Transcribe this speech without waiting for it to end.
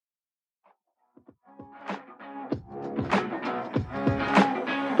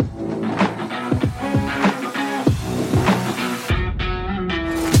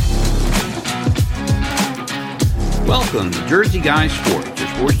Welcome to Jersey Guys Sports, your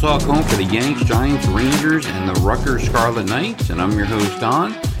sports talk home for the Yanks, Giants, Rangers, and the Rutgers Scarlet Knights. And I'm your host,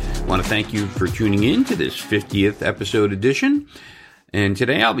 Don. I want to thank you for tuning in to this 50th episode edition. And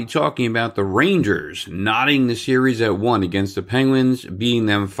today I'll be talking about the Rangers knotting the series at 1 against the Penguins, beating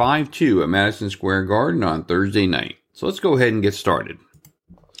them 5-2 at Madison Square Garden on Thursday night. So let's go ahead and get started.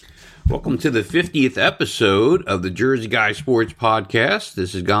 Welcome to the 50th episode of the Jersey Guy Sports Podcast.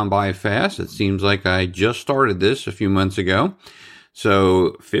 This has gone by fast. It seems like I just started this a few months ago.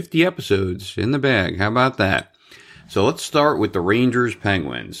 So 50 episodes in the bag. How about that? So let's start with the Rangers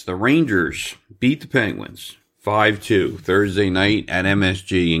Penguins. The Rangers beat the Penguins 5-2 Thursday night at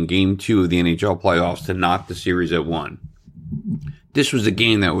MSG in Game 2 of the NHL playoffs to knot the series at 1. This was a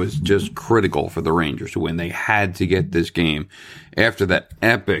game that was just critical for the Rangers to win. They had to get this game after that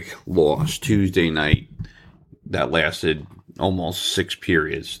epic loss Tuesday night that lasted almost 6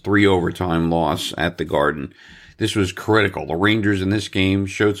 periods, 3 overtime loss at the Garden. This was critical. The Rangers in this game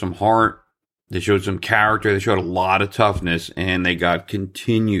showed some heart. They showed some character. They showed a lot of toughness, and they got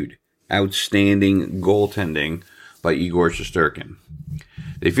continued outstanding goaltending by Igor Shesterkin.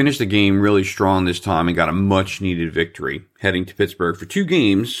 They finished the game really strong this time and got a much-needed victory, heading to Pittsburgh for 2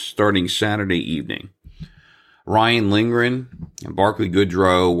 games starting Saturday evening. Ryan Lindgren and Barclay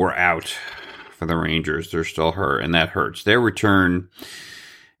Goodrow were out for the Rangers. They're still hurt, and that hurts. Their return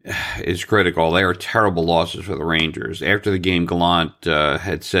is critical. They are terrible losses for the Rangers. After the game, Gallant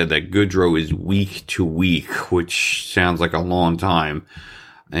had said that Goodrow is week to week, which sounds like a long time,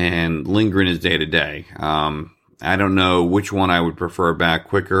 and Lindgren is day to day. I don't know which one I would prefer back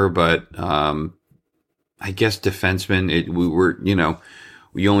quicker, but I guess defensemen.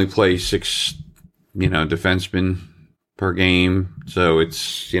 We only play 6, defensemen per game, so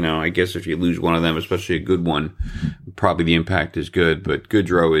it's I guess if you lose one of them, especially a good one, probably the impact is good. But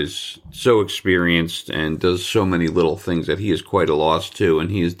Goodrow is so experienced and does so many little things that he is quite a loss too, and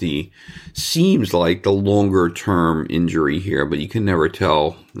he is seems like the longer term injury here, but you can never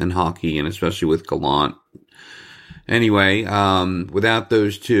tell in hockey, and especially with Gallant. Anyway, without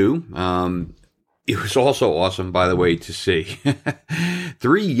those two, it was also awesome, by the way, to see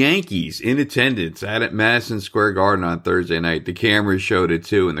 3 Yankees in attendance at Madison Square Garden on Thursday night. The cameras showed it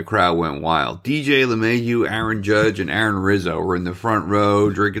too, and the crowd went wild. DJ LeMahieu, Aaron Judge, and Aaron Rizzo were in the front row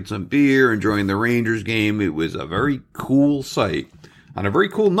drinking some beer, enjoying the Rangers game. It was a very cool sight on a very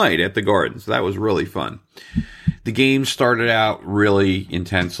cool night at the Garden, so that was really fun. The game started out really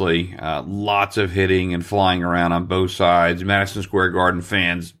intensely, lots of hitting and flying around on both sides. Madison Square Garden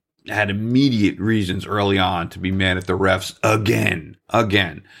fans had immediate reasons early on to be mad at the refs again.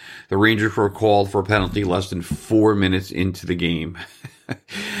 The Rangers were called for a penalty less than 4 minutes into the game.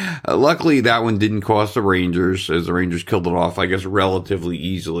 Luckily, that one didn't cost the Rangers, as the Rangers killed it off, I guess, relatively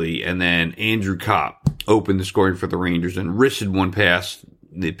easily. And then Andrew Kopp opened the scoring for the Rangers and wristed one past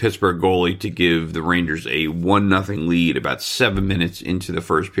the Pittsburgh goalie to give the Rangers a 1-0 lead about 7 minutes into the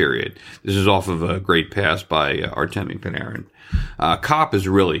first period. This is off of a great pass by Artemi Panarin. Kopp has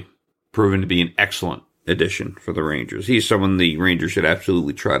really proven to be an excellent addition for the Rangers. He's someone the Rangers should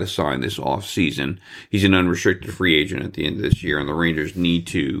absolutely try to sign this offseason. He's an unrestricted free agent at the end of this year, and the Rangers need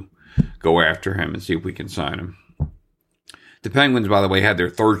to go after him and see if we can sign him. The Penguins, by the way, had their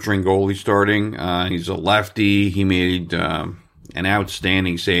third-string goalie starting. He's a lefty. He made an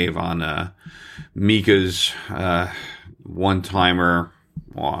outstanding save on Mika's one-timer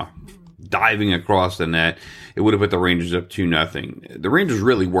diving across the net. It would have put the Rangers up 2-0. The Rangers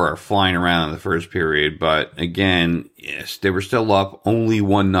really were flying around in the first period, but again, yes, they were still up only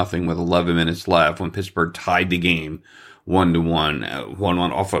 1-0 with 11 minutes left when Pittsburgh tied the game 1-1,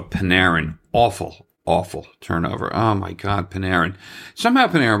 1-1 off of Panarin. Awful turnover. Oh my God, Panarin. Somehow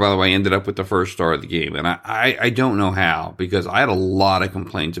Panarin, by the way, ended up with the first star of the game. And I don't know how, because I had a lot of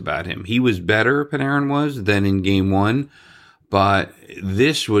complaints about him. He was better, Panarin was, than in game 1. But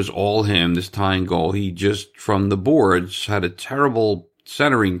this was all him, this tying goal. He just, from the boards, had a terrible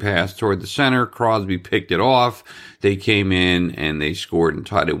centering pass toward the center. Crosby picked it off. They came in and they scored and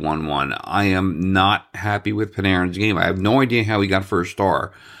tied it 1-1. I am not happy with Panarin's game. I have no idea how he got first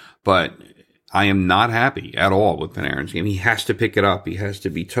star, but I am not happy at all with Panarin's game. He has to pick it up. He has to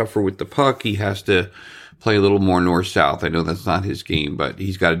be tougher with the puck. He has to play a little more north-south. I know that's not his game, but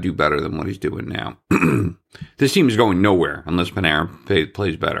he's got to do better than what he's doing now. This team is going nowhere unless Panarin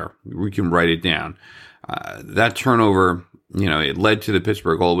plays better. We can write it down. That turnover, it led to the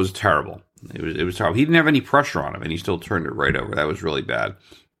Pittsburgh goal. It was terrible. It was terrible. He didn't have any pressure on him, and he still turned it right over. That was really bad.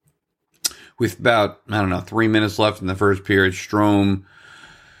 With about, 3 minutes left in the first period, Strome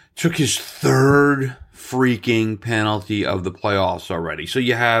took his third freaking penalty of the playoffs already. So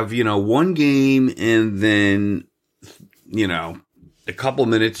you have, one game and then a couple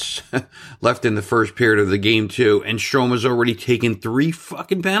minutes left in the first period of the game too, and Strome has already taken 3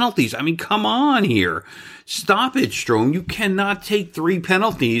 fucking penalties. I mean, come on here. Stop it, Strome. You cannot take 3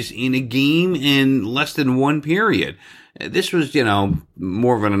 penalties in a game in less than 1 period. This was,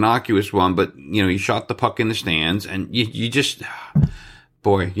 more of an innocuous one, but, he shot the puck in the stands, and you just,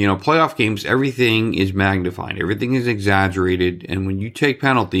 boy, playoff games, everything is magnified. Everything is exaggerated, and when you take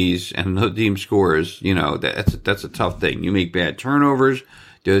penalties and the team scores, that's a tough thing. You make bad turnovers,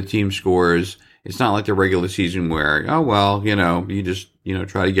 the other team scores. It's not like the regular season where, you just,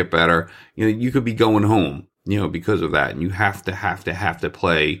 try to get better. You could be going home, because of that, and you have to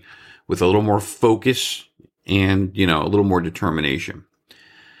play with a little more focus and, a little more determination.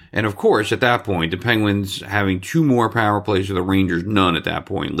 And of course, at that point, the Penguins having 2 more power plays to the Rangers, none at that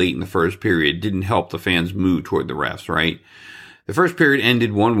point, late in the first period, didn't help the fans move toward the refs, right? The first period ended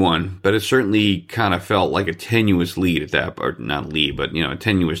 1-1, but it certainly kind of felt like a tenuous lead at that, or not lead, but, a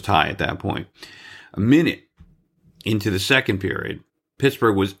tenuous tie at that point. A minute into the second period,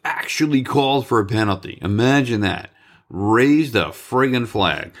 Pittsburgh was actually called for a penalty. Imagine that. Raised the friggin'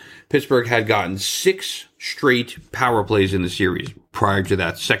 flag. Pittsburgh had gotten 6 straight power plays in the series prior to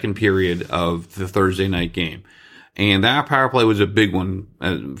that second period of the Thursday night game. And that power play was a big one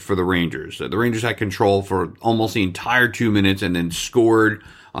for the Rangers. The Rangers had control for almost the entire 2 minutes and then scored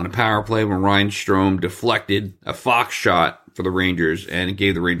on a power play when Ryan Strome deflected a Fox shot for the Rangers, and it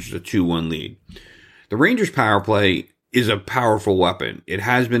gave the Rangers a 2-1 lead. The Rangers power play is a powerful weapon. It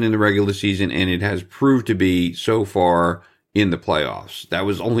has been in the regular season, and it has proved to be so far in the playoffs. That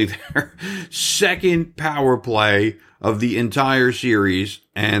was only their second power play of the entire series,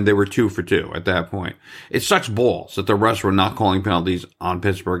 and they were 2 for 2 at that point. It's such balls that the refs were not calling penalties on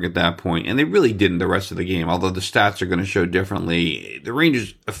Pittsburgh at that point, and they really didn't the rest of the game, although the stats are going to show differently. The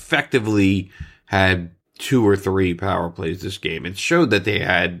Rangers effectively had 2 or 3 power plays this game. It showed that they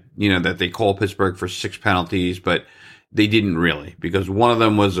had, that they called Pittsburgh for 6 penalties, but they didn't really, because one of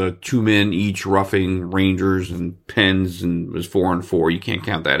them was a 2-man each roughing Rangers and Pens, and was 4-on-4. You can't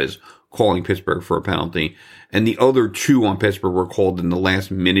count that as calling Pittsburgh for a penalty. And the other 2 on Pittsburgh were called in the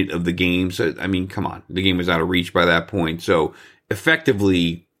last minute of the game. So, I mean, come on. The game was out of reach by that point. So,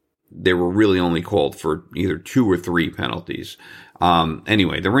 effectively, they were really only called for either 2 or 3 penalties.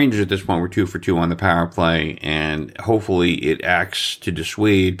 Anyway, the Rangers at this point were 2 for 2 on the power play, and hopefully it acts to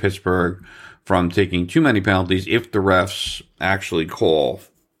dissuade Pittsburgh from taking too many penalties if the refs actually call,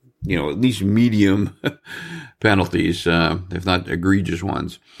 at least medium penalties, if not egregious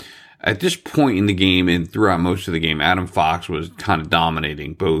ones. At this point in the game and throughout most of the game, Adam Fox was kind of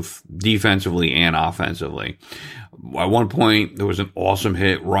dominating both defensively and offensively. At one point, there was an awesome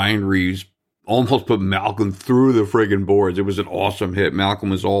hit. Ryan Reeves almost put Malcolm through the friggin' boards. It was an awesome hit. Malcolm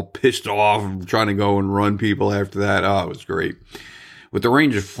was all pissed off, trying to go and run people after that. Oh, it was great. With the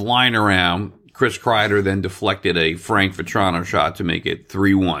Rangers flying around, Chris Kreider then deflected a Frank Vatrano shot to make it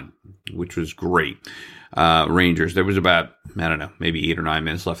 3-1, which was great. Rangers, there was about, maybe 8 or 9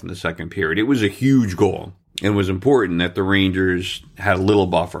 minutes left in the second period. It was a huge goal. It was important that the Rangers had a little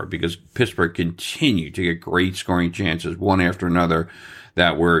buffer because Pittsburgh continued to get great scoring chances, one after another,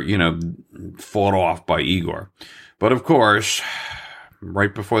 that were, fought off by Igor. But of course,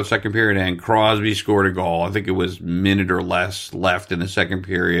 right before the second period ended, Crosby scored a goal. I think it was a minute or less left in the second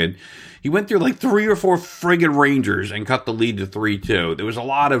period. He went through like 3 or 4 friggin' Rangers and cut the lead to 3-2. There was a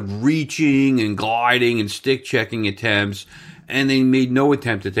lot of reaching and gliding and stick-checking attempts, and they made no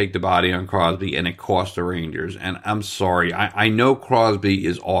attempt to take the body on Crosby, and it cost the Rangers. And I'm sorry. I know Crosby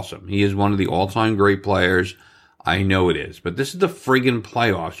is awesome. He is one of the all-time great players. I know it is. But this is the friggin'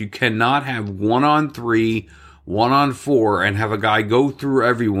 playoffs. You cannot have 1-on-3, 1-on-4, and have a guy go through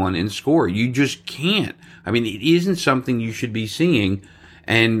everyone and score. You just can't. I mean, it isn't something you should be seeing,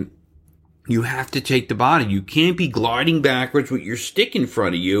 and you have to take the body. You can't be gliding backwards with your stick in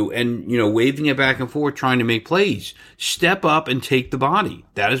front of you and, waving it back and forth trying to make plays. Step up and take the body.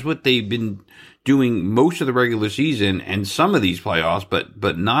 That is what they've been doing most of the regular season and some of these playoffs,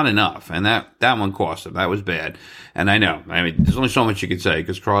 but not enough. And that one cost them. That was bad. And I know. I mean, there's only so much you could say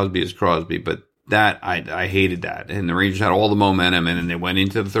because Crosby is Crosby, but that, I hated that. And the Rangers had all the momentum, and then they went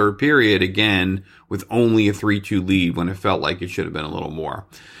into the third period again with only a 3-2 lead when it felt like it should have been a little more.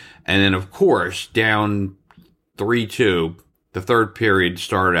 And then, of course, down 3-2, the third period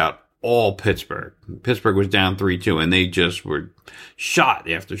started out all Pittsburgh. Pittsburgh was down 3-2, and they just were shot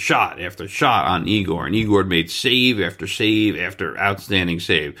after shot after shot on Igor. And Igor made save after save after outstanding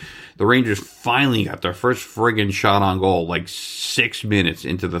save. The Rangers finally got their first friggin' shot on goal like 6 minutes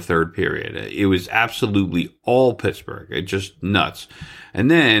into the third period. It was absolutely all Pittsburgh. It just nuts. And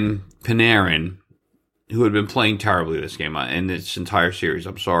then Panarin, who had been playing terribly this game and this entire series.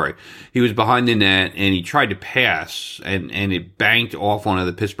 I'm sorry. He was behind the net and he tried to pass and it banked off one of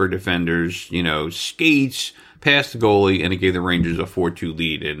the Pittsburgh defenders, skates past the goalie, and it gave the Rangers a 4-2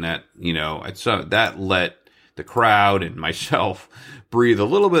 lead. And that, that let the crowd and myself breathe a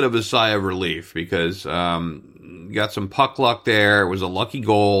little bit of a sigh of relief because, got some puck luck there. It was a lucky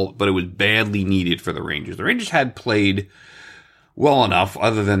goal, but it was badly needed for the Rangers. The Rangers had played well enough,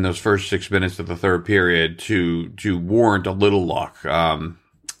 other than those first 6 minutes of the third period, to warrant a little luck.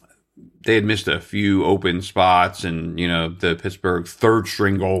 They had missed a few open spots, and the Pittsburgh third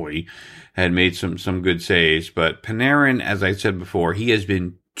string goalie had made some good saves. But Panarin, as I said before, he has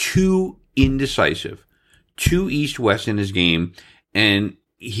been too indecisive, too east-west in his game, and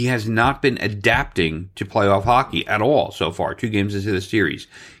he has not been adapting to playoff hockey at all so far. 2 games into the series,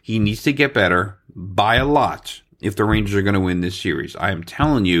 he needs to get better by a lot if the Rangers are going to win this series. I am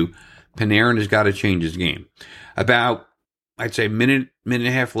telling you, Panarin has got to change his game. About, I'd say, minute and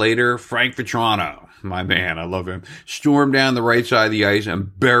a half later, Frank Vatrano, my man, I love him, stormed down the right side of the ice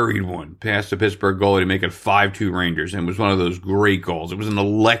and buried one past the Pittsburgh goalie to make it 5-2 Rangers. And it was one of those great goals. It was an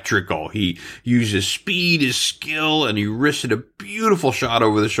electric goal. He used his speed, his skill, and he wristed a beautiful shot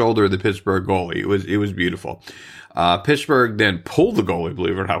over the shoulder of the Pittsburgh goalie. It was beautiful. Pittsburgh then pulled the goalie,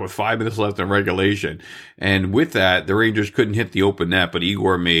 believe it or not, with 5 minutes left in regulation. And with that, the Rangers couldn't hit the open net, but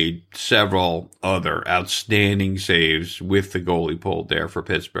Igor made several other outstanding saves with the goalie pulled there for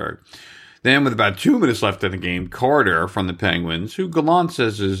Pittsburgh. Then with about 2 minutes left in the game, Carter from the Penguins, who Gallant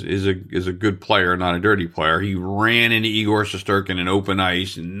says is a good player, not a dirty player, he ran into Igor Shesterkin in open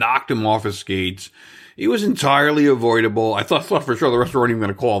ice and knocked him off his skates. It was entirely avoidable. I thought for sure the rest weren't even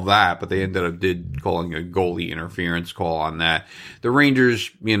going to call that, but they ended up calling a goalie interference call on that. The Rangers,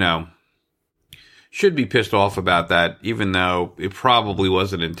 should be pissed off about that, even though it probably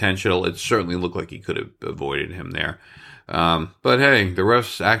wasn't intentional. It certainly looked like he could have avoided him there. But hey, the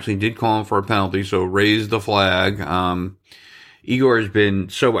refs actually did call him for a penalty, so raise the flag. Igor has been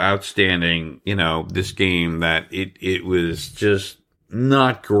so outstanding, this game that it was just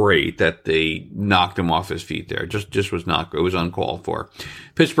not great that they knocked him off his feet there. Just was not, it was uncalled for.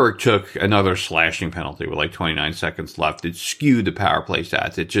 Pittsburgh took another slashing penalty with like 29 seconds left. It skewed the power play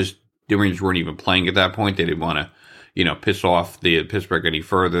stats. The Rangers weren't even playing at that point. They didn't want to, piss off the Pittsburgh any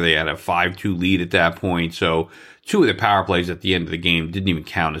further. They had a 5-2 lead at that point. So 2 of the power plays at the end of the game didn't even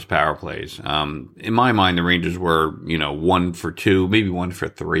count as power plays. In my mind, the Rangers were, 1 for 2, maybe 1 for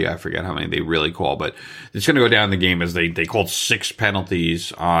 3. I forget how many they really called, but it's going to go down the game as they called 6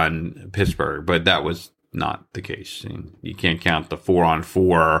 penalties on Pittsburgh, but that was not the case. You can't count the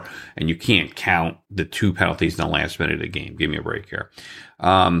 4-on-4, and you can't count the 2 penalties in the last minute of the game. Give me a break here.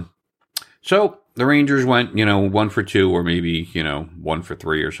 So the Rangers went, 1 for 2 or maybe, 1 for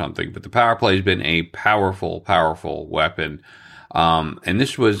 3 or something. But the power play has been a powerful, powerful weapon. And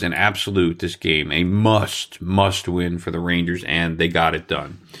this was an absolute, this game, a must win for the Rangers, and they got it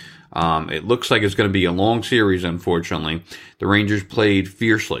done. It looks like it's going to be a long series, unfortunately. The Rangers played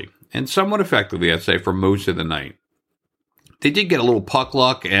fiercely and somewhat effectively, I'd say, for most of the night. They did get a little puck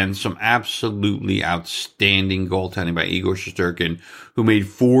luck and some absolutely outstanding goaltending by Igor Shesterkin, who made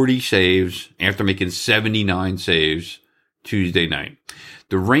 40 saves after making 79 saves Tuesday night.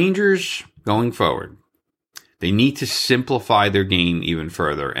 The Rangers, going forward, they need to simplify their game even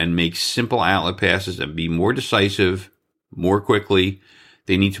further and make simple outlet passes and be more decisive, more quickly.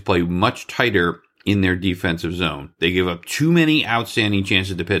 They need to play much tighter in their defensive zone. They gave up too many outstanding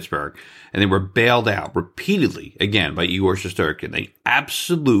chances to Pittsburgh, and they were bailed out repeatedly, again, by Igor Shesterkin. They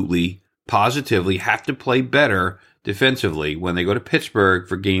absolutely, positively have to play better defensively when they go to Pittsburgh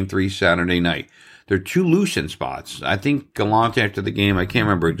for Game 3 Saturday night. They're too loose in spots. I think Gallant, after the game, I can't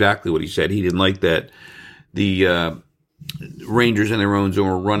remember exactly what he said. He didn't like that the Rangers in their own zone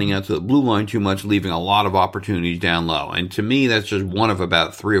were running out to the blue line too much, leaving a lot of opportunities down low. And to me, that's just one of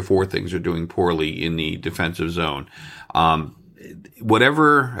about 3 or 4 things they're doing poorly in the defensive zone.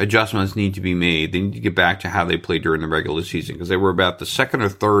 Whatever adjustments need to be made, they need to get back to how they played during the regular season, because they were about the 2nd or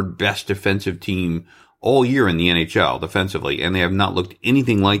 3rd best defensive team all year in the NHL defensively, and they have not looked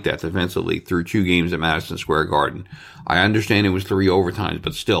anything like that defensively through 2 games at Madison Square Garden. I understand it was 3 overtimes,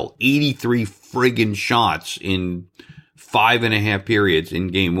 but still, 83 friggin' shots in 5.5 periods in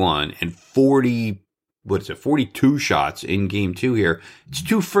Game 1 and 42 shots in Game 2 here. It's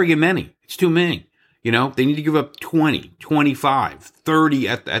too friggin' many. It's too many. They need to give up 20, 25, 30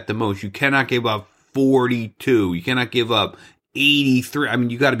 at the most. You cannot give up 42. You cannot give up 83. I mean,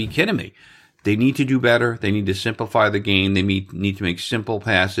 you got to be kidding me. They need to do better. They need to simplify the game. They need to make simple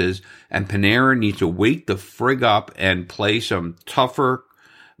passes. And Panarin needs to wake the frig up and play some tougher,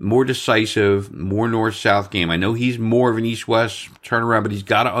 more decisive, more north-south game. I know he's more of an east-west turnaround, but he's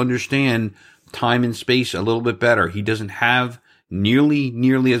got to understand time and space a little bit better. He doesn't have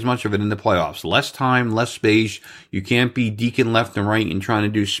nearly as much of it in the playoffs. Less time, less space. You can't be deacon left and right and trying to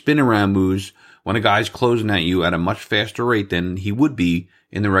do spin-around moves when a guy's closing at you at a much faster rate than he would be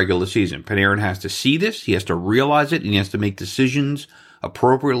in the regular season. Panarin has to see this. He has to realize it, and he has to make decisions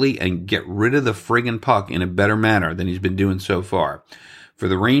appropriately and get rid of the friggin' puck in a better manner than he's been doing so far. For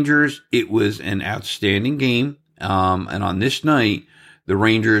the Rangers, it was an outstanding game. And on this night, the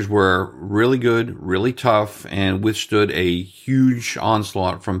Rangers were really good, really tough, and withstood a huge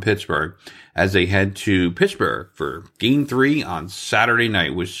onslaught from Pittsburgh as they head to Pittsburgh for Game 3 on Saturday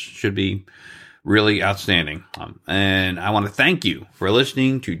night, which should be really outstanding. And I want to thank you for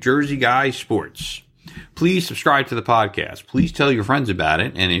listening to Jersey Guy Sports. Please subscribe to the podcast. Please tell your friends about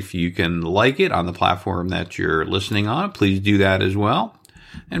it. And if you can like it on the platform that you're listening on, please do that as well.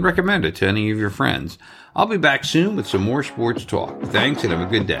 And recommend it to any of your friends. I'll be back soon with some more sports talk. Thanks and have a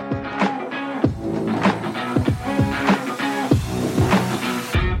good day.